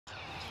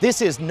This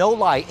is, no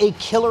lie, a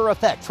killer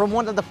effect from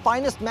one of the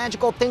finest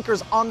magical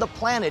thinkers on the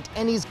planet,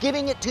 and he's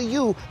giving it to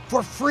you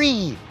for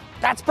free.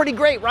 That's pretty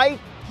great, right?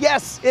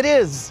 Yes, it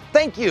is.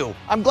 Thank you.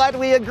 I'm glad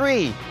we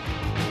agree.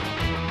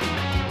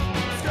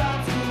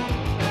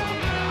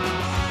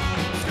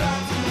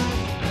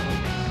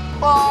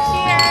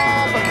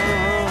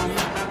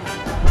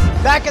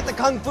 Back at the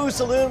Kung Fu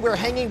Saloon, we're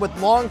hanging with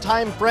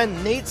longtime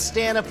friend Nate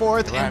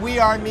Staniforth, and we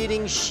are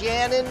meeting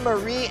Shannon,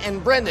 Marie,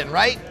 and Brendan,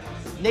 right?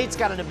 Nate's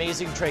got an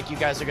amazing trick. You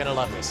guys are gonna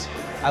love this.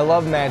 I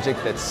love magic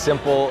that's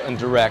simple and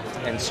direct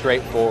and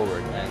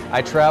straightforward.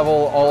 I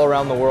travel all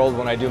around the world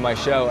when I do my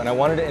show, and I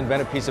wanted to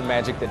invent a piece of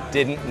magic that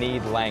didn't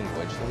need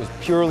language. It was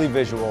purely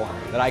visual,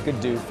 that I could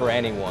do for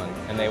anyone,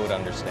 and they would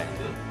understand.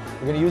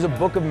 We're gonna use a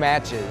book of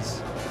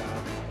matches.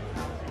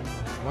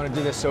 I wanna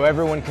do this so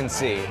everyone can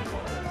see.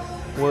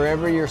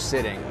 Wherever you're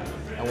sitting,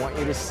 I want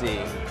you to see,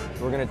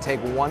 we're gonna take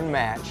one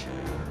match.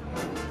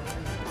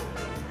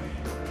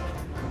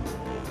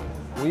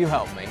 Will you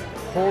help me?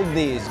 Hold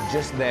these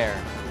just there.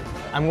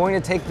 I'm going to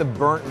take the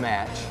burnt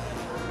match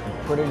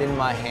and put it in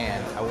my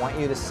hand. I want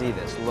you to see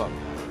this, look.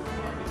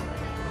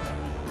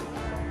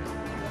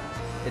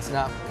 It's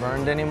not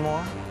burned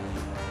anymore.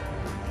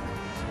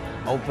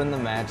 Open the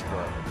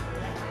matchbook.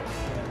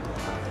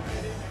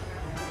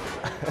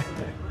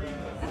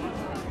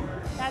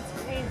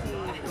 That's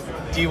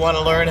crazy. Do you want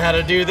to learn how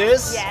to do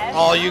this? Yes.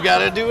 All you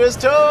gotta do is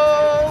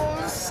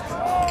toast.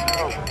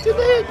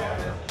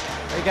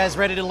 Are you guys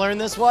ready to learn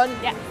this one?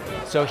 Yeah.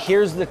 So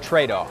here's the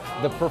trade-off.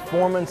 The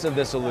performance of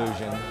this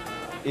illusion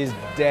is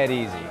dead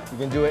easy. You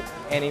can do it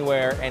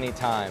anywhere,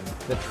 anytime.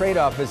 The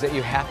trade-off is that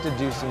you have to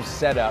do some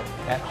setup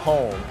at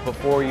home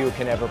before you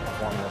can ever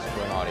perform this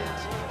for an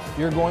audience.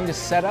 You're going to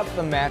set up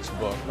the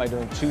matchbook by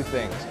doing two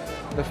things.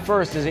 The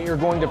first is that you're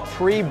going to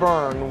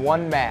pre-burn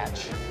one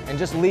match and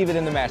just leave it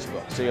in the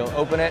matchbook. So you'll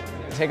open it,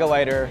 take a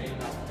lighter,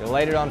 you'll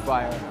light it on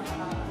fire,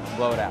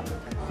 blow it out.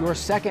 Your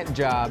second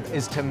job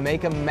is to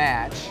make a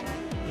match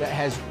that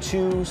has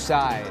two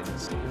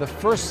sides. The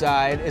first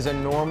side is a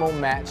normal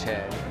match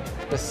head.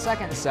 The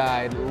second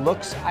side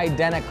looks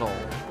identical,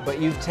 but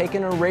you've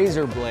taken a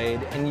razor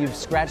blade and you've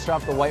scratched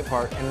off the white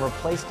part and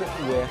replaced it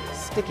with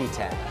sticky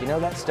tack. You know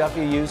that stuff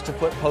you use to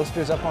put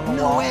posters up on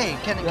the wall? No way.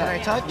 Can I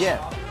touch?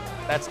 Yeah.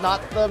 That's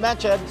not the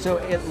match head. So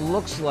it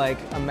looks like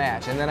a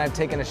match, and then I've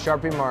taken a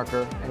Sharpie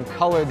marker and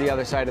colored the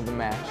other side of the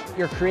match.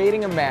 You're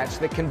creating a match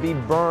that can be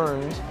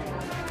burned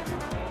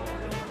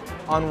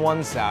on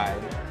one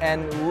side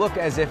and look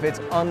as if it's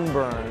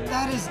unburned.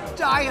 That is On the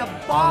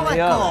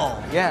diabolical.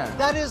 other. Yeah.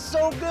 That is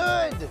so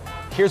good.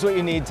 Here's what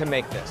you need to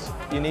make this.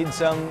 You need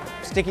some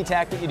sticky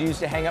tack that you'd use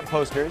to hang up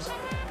posters.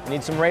 You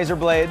need some razor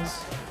blades.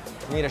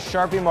 You need a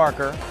Sharpie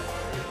marker.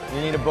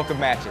 You need a book of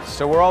matches.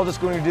 So we're all just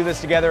going to do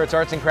this together. It's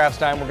arts and crafts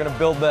time. We're going to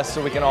build this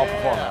so we can all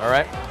perform it, all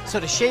right? So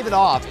to shave it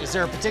off, is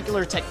there a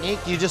particular technique?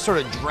 You just sort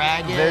of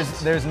drag it?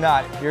 There's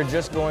not. You're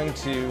just going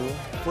to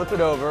flip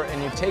it over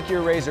and you take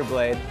your razor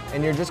blade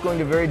and you're just going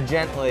to very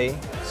gently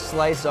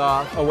slice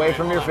off away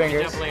from your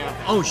fingers.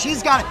 Oh,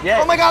 she's got it. Yeah.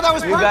 Oh my God, that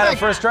was perfect. You got it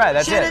first try.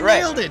 That's Shannon it, right?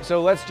 nailed it.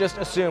 So let's just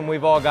assume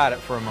we've all got it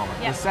for a moment.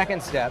 Yeah. The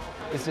second step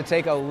is to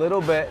take a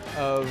little bit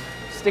of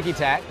sticky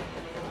tack.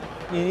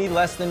 You need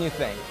less than you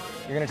think.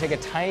 You're going to take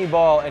a tiny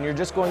ball and you're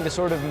just going to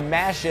sort of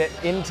mash it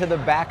into the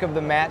back of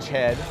the match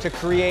head to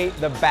create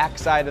the back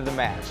side of the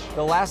match.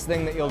 The last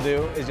thing that you'll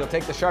do is you'll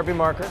take the Sharpie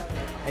marker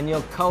and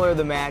you'll color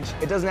the match.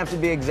 It doesn't have to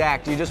be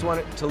exact. You just want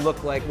it to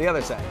look like the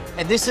other side.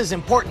 And this is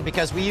important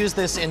because we use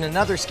this in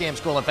another scam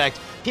school effect.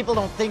 People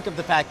don't think of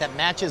the fact that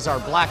matches are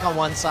black on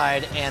one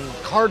side and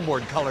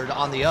cardboard colored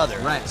on the other.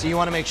 Right. So you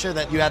want to make sure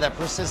that you have that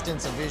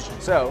persistence of vision.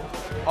 So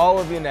all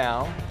of you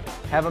now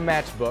have a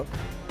matchbook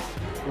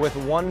with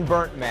one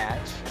burnt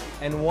match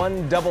and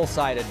one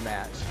double-sided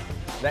match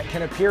that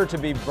can appear to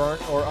be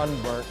burnt or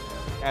unburnt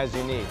as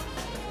you need.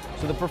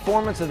 So the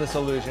performance of this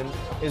illusion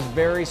is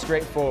very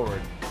straightforward.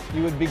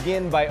 You would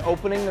begin by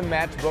opening the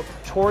matchbook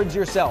towards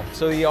yourself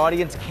so the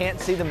audience can't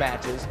see the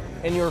matches,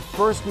 and your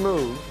first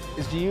move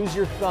is to use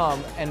your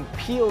thumb and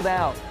peel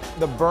out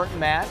the burnt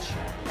match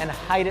and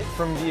hide it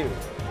from view.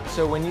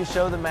 So when you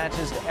show the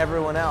matches to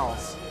everyone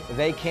else,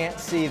 they can't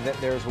see that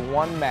there's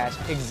one match.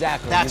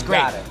 Exactly. That's great.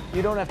 Got it.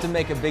 You don't have to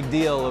make a big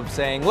deal of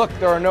saying, look,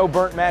 there are no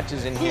burnt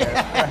matches in here.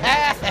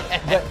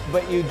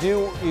 but you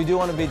do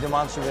want to be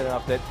demonstrative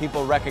enough that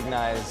people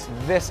recognize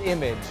this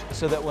image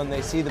so that when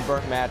they see the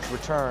burnt match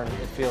return,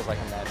 it feels like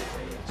a magic.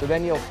 So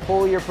then you'll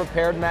pull your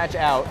prepared match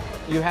out.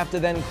 You have to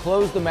then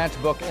close the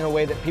matchbook in a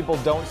way that people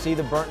don't see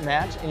the burnt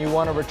match, and you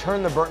want to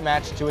return the burnt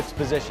match to its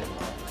position.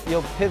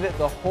 You'll pivot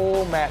the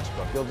whole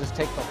matchbook. You'll just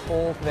take the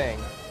whole thing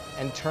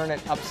and turn it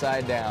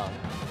upside down,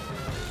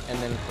 and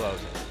then close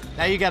it.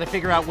 Now you got to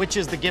figure out which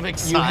is the gimmick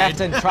side. You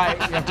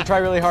have to try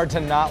really hard to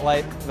not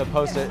light the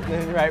Post-it,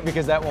 right?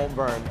 Because that won't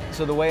burn.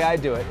 So the way I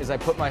do it is I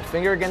put my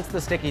finger against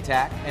the sticky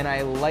tack and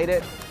I light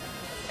it,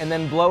 and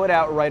then blow it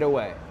out right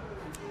away.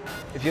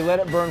 If you let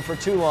it burn for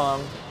too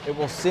long, it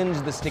will singe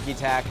the sticky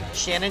tack.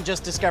 Shannon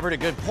just discovered a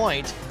good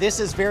point. This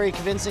is very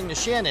convincing to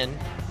Shannon,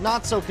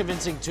 not so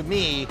convincing to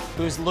me,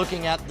 who's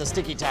looking at the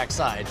sticky tack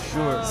side.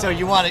 Sure. So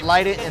you want to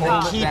light it and then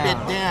Hold it keep down.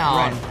 it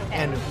down Right.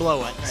 and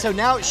blow it. So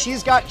now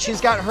she's got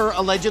her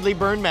allegedly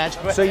burned match.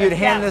 So you'd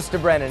hand this to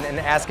Brennan and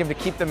ask him to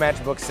keep the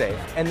matchbook safe.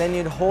 And then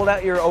you'd hold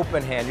out your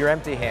open hand, your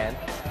empty hand,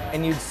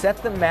 and you'd set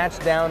the match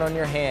down on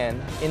your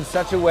hand in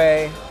such a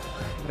way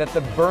that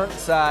the burnt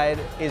side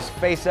is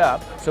face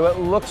up, so it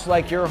looks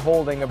like you're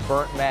holding a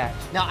burnt match.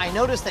 Now I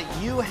noticed that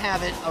you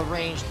have it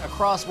arranged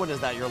across, what is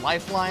that, your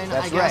lifeline,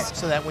 That's I guess? right.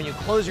 So that when you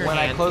close your When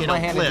hand, I close my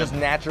it'll hand, flip. it just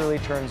naturally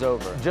turns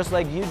over. Just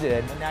like you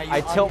did, And now you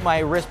I tilt my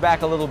wrist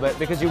back a little bit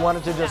because you want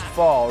it to just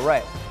fall,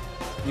 right.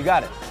 You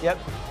got it, yep.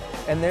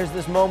 And there's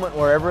this moment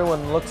where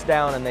everyone looks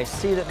down and they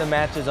see that the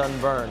match is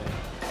unburned,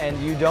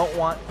 and you don't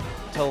want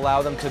to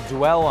allow them to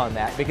dwell on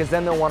that because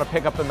then they'll want to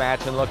pick up the match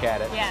and look at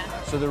it. Yeah.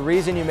 So the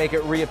reason you make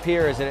it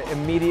reappear is that it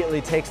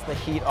immediately takes the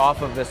heat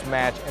off of this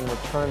match and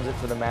returns it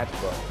to the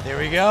matchbook. There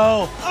we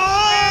go.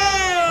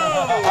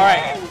 Oh! All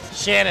right,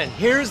 Shannon,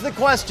 here's the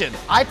question.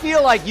 I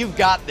feel like you've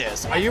got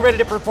this. Are you ready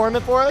to perform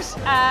it for us?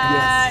 Sure.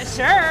 Yes.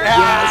 All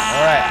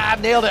right.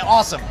 Nailed it.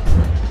 Awesome.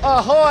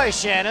 Ahoy,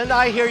 Shannon.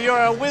 I hear you're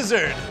a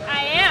wizard.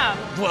 I am.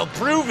 Well,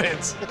 prove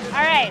it.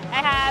 All right,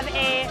 I have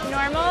a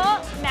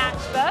normal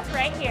matchbook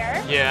right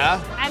here.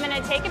 Yeah. I'm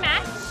gonna take a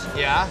match.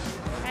 Yeah.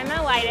 I'm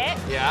gonna light it.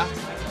 Yeah.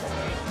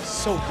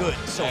 So good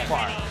so Get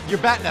far. ready. You're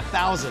batting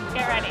 1,000.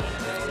 Get ready.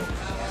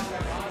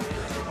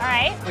 All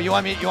right. Oh, you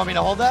want me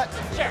to hold that?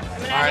 Sure. I'm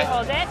gonna All have right. you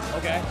hold it.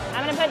 Okay.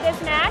 I'm gonna put this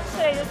match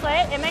that I just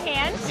lit in my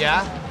hand.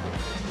 Yeah.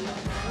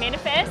 Made a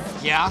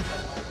fist. Yeah.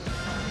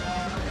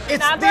 It's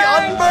Not the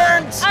burned.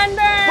 unburned.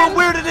 Unburned. But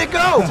where did it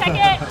go? Check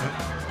it.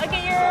 Look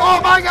at your.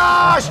 Oh my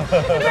gosh!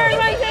 The burn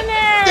mark's in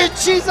there.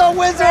 She's a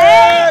wizard!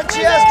 Right?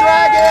 She has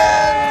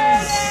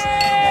dragons!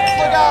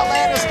 Yay! Look out,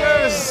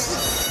 Lannisters!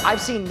 I've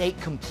seen Nate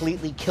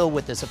completely kill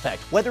with this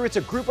effect. Whether it's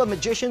a group of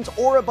magicians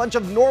or a bunch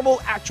of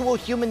normal, actual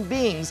human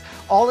beings,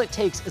 all it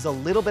takes is a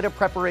little bit of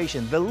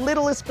preparation, the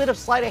littlest bit of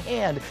sleight of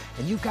hand,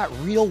 and you've got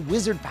real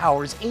wizard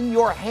powers in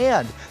your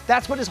hand.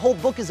 That's what his whole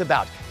book is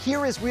about.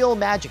 Here is Real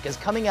Magic is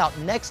coming out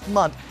next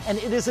month, and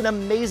it is an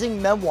amazing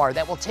memoir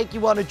that will take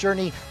you on a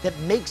journey that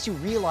makes you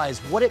realize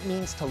what it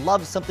means to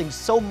love something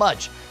so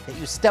much that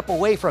you step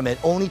away from it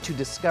only to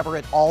discover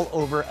it all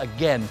over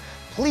again.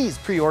 Please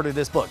pre-order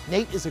this book.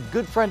 Nate is a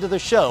good friend of the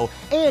show,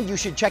 and you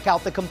should check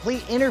out the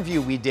complete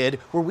interview we did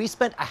where we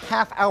spent a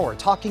half hour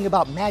talking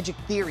about magic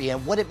theory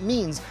and what it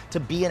means to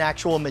be an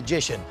actual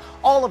magician.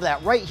 All of that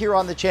right here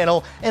on the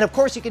channel, and of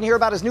course you can hear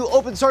about his new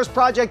open source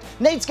project.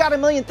 Nate's got a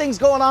million things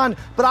going on,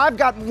 but I've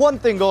got one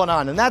thing going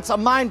on, and that's a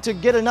mind to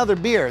get another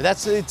beer.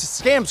 It's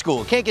scam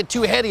school. Can't get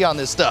too heady on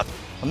this stuff.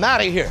 I'm out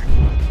of here.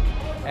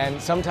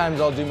 And sometimes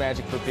I'll do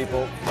magic for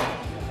people.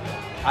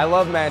 I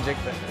love magic,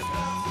 but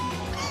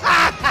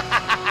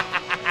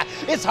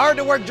It's hard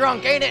to work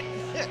drunk, ain't it?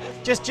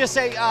 Just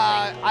say,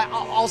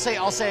 I'll say,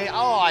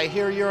 oh, I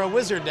hear you're a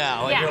wizard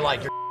now. And Yeah. you're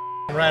like,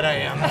 you're right, I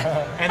am.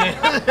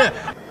 And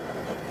then